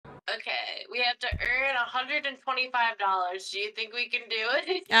Okay, we have to earn $125. Do you think we can do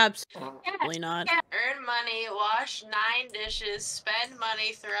it? Absolutely not. Earn money, wash 9 dishes, spend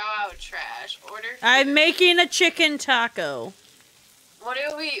money, throw out trash. Order food. I'm making a chicken taco. Where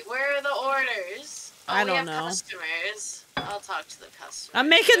are the orders? Oh, I we don't have know. customers. I'll talk to the customers. I'm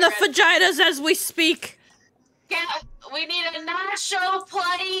making the fajitas as we speak. Yeah, we need a nacho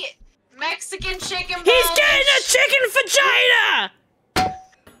plate, Mexican chicken ball. He's getting a chicken fajita!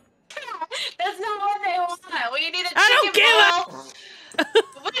 That's not what they want. We need a chicken I don't give ball.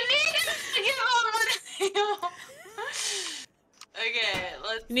 We need to give them what they want. Okay,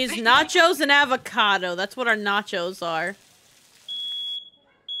 let's He needs nachos and avocado. That's what our nachos are.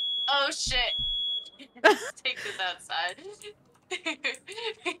 Oh shit. Take this outside.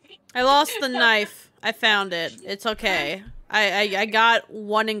 I lost the knife. I found it. It's okay. I got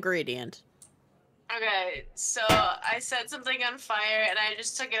one ingredient. Okay, so I set something on fire and I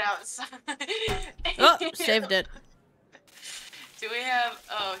just took it outside. Oh, saved it. Do we have...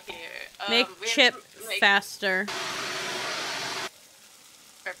 Oh, here. Make chip faster.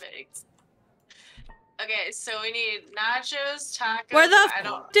 Perfect. Okay, so we need nachos, tacos... Where the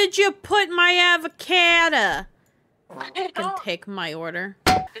f did you put my avocado? You can take my order.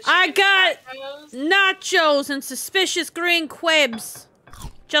 I got nachos and suspicious green quibs.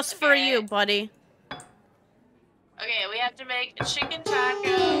 Just for you, buddy. Okay, we have to make a chicken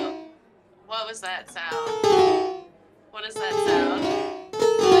taco. What was that sound? What is that sound?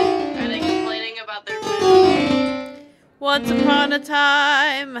 Are they complaining about their food? Once upon a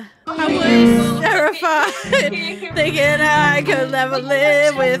time, I was terrified, thinking I could never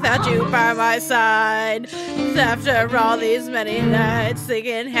live without you by my side. After all these many nights,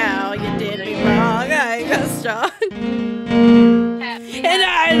 thinking how you did me wrong, I got strong. And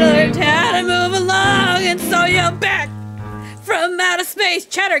I learned how to move along, and so you're back from outer space.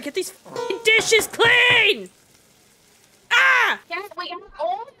 Cheddar, get these f***ing dishes clean! Ah! Yeah, we got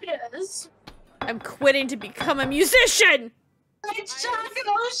orders. I'm quitting to become a musician! It's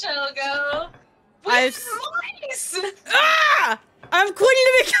Taco Shogo! I've... Nice. Ah! I'm quitting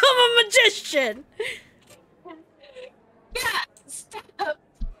to become a magician! Yeah, stop.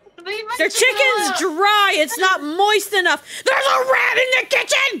 Their chicken's dry. It's not moist enough. There's a rat in the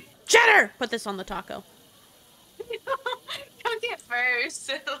kitchen! Cheddar! Put this on the taco. Cook it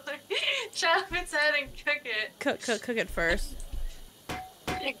first. Chop its head and cook it. Cook it first.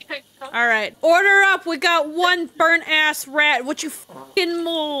 Alright. Order up. We got one burnt-ass rat. Would you fucking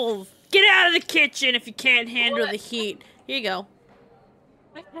move? Get out of the kitchen if you can't handle the heat. Here you go.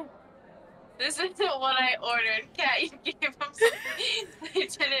 This isn't what I ordered. Cat, you gave them something they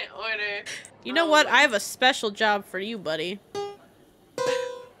didn't order. You know what? I have a special job for you, buddy.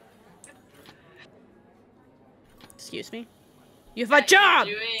 Excuse me? You have a job!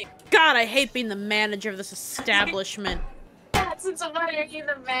 God, I hate being the manager of this establishment. Since I'm not even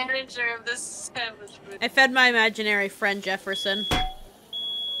the manager of this establishment. I fed my imaginary friend Jefferson.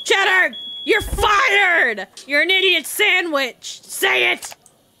 Cheddar! You're fired! You're an idiot sandwich! Say it!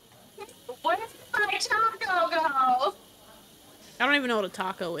 Where did my taco go? I don't even know what a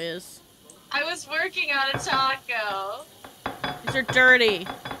taco is. I was working on a taco. These are dirty.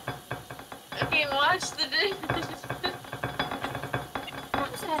 Okay, watch the dish.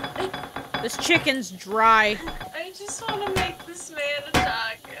 This chicken's dry. I just want to make this man a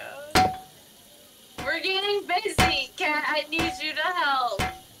taco. We're getting busy, Cat. I need you to help.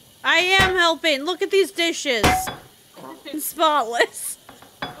 I am helping. Look at these dishes. Spotless.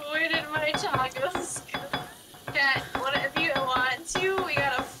 Where did my tacos go? Cat, what if you want to? We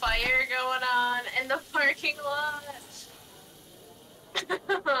got a fire going on in the parking lot.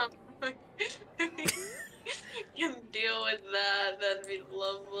 Can deal with that. That'd be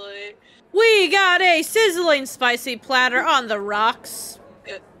lovely. We got a sizzling spicy platter on the rocks.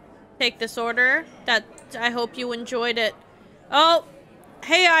 Take this order. I hope you enjoyed it. Oh,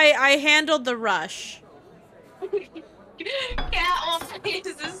 hey, I handled the rush. Cat always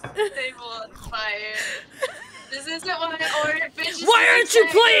is this table on fire. This isn't what I ordered, bitch. Why aren't you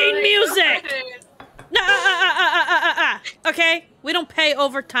playing music? No, okay, we don't pay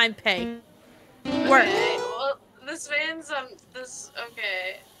overtime pay. Work. Okay, well, this man's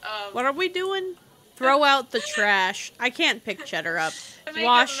okay. What are we doing? Throw out the trash. I can't pick Cheddar up.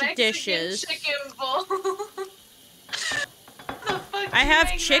 Wash dishes. Chicken bowl. I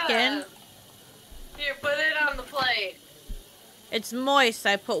have chicken. Here, put it on the plate. It's moist.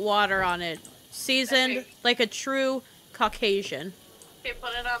 I put water on it. Seasoned like a true Caucasian. Okay,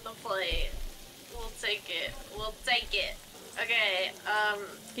 put it on the plate. We'll take it. We'll take it. Okay,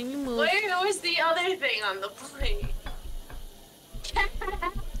 Can you move? Where was the other thing on the plate?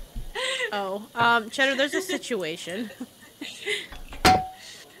 Oh, Cheddar, there's a situation.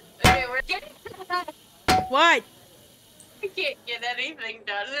 Okay, we're getting. What? I can't get anything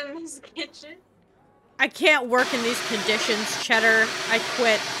done in this kitchen. I can't work in these conditions, Cheddar. I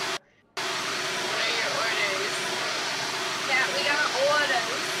quit. What are your orders? Yeah, we got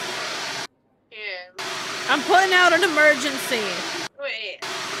orders. Here. I'm putting out an emergency. Wait.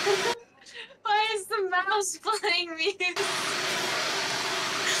 Why is the mouse playing music?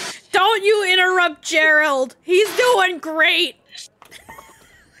 Don't you interrupt Gerald. He's doing great.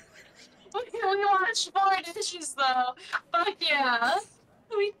 We washed 4 dishes though. Fuck yeah.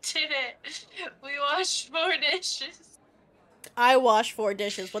 We did it. We washed 4 dishes. I washed 4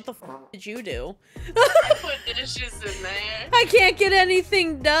 dishes. What the f did you do? I put dishes in there. I can't get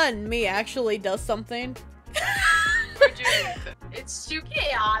anything done. Me actually does something. We're doing it's too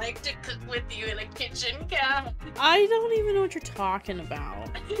chaotic to cook with you in a kitchen, Cat. I don't even know what you're talking about.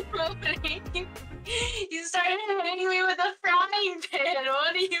 You started hitting me with a frying pan.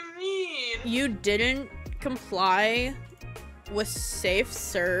 What do you mean? You didn't comply with safe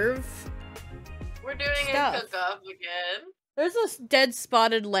serve. We're doing stuff. a cook-off again. There's this dead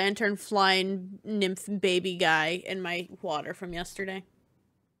spotted lantern flying nymph baby guy in my water from yesterday.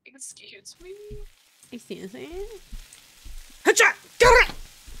 Excuse me? Excuse me?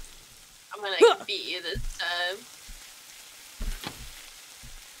 I'm gonna beat you this time.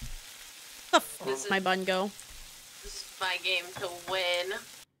 This is my bun go. This is my game to win.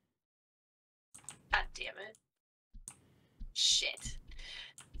 God damn it. Shit.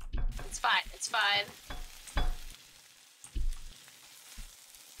 It's fine, it's fine.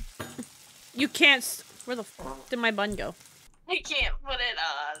 You can't. Where the f did my bun go? I can't put it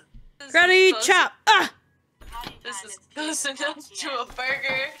on. This Ready, chop! Ah! This is close enough to a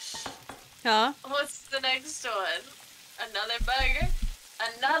burger. Huh? What's the next one? Another burger?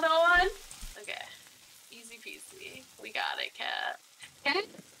 Another one? Okay. Easy peasy. We got it, Cat. Cat?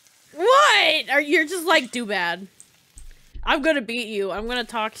 What? You're just like, do bad. I'm gonna beat you. I'm gonna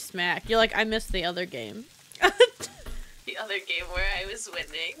talk smack. You're like, I missed the other game. The other game where I was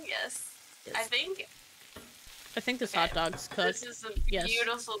winning, yes. I think this hot dog's cooked. This is a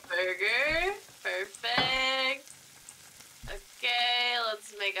beautiful burger. Perfect. Okay,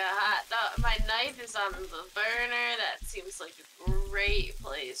 let's make a hot dog. My knife is on the burner. That seems like a great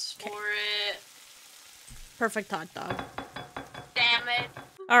place for it. Perfect hot dog. Damn it.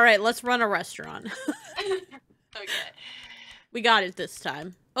 Alright, let's run a restaurant. Okay. We got it this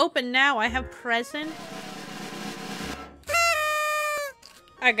time. Open now. I have present.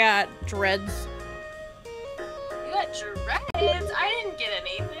 I got dreads. You got dreads? I didn't get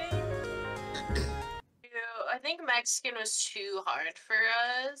anything. I think Mexican was too hard for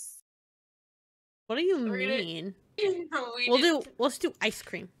us. What do you mean? Let's Let's do ice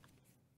cream.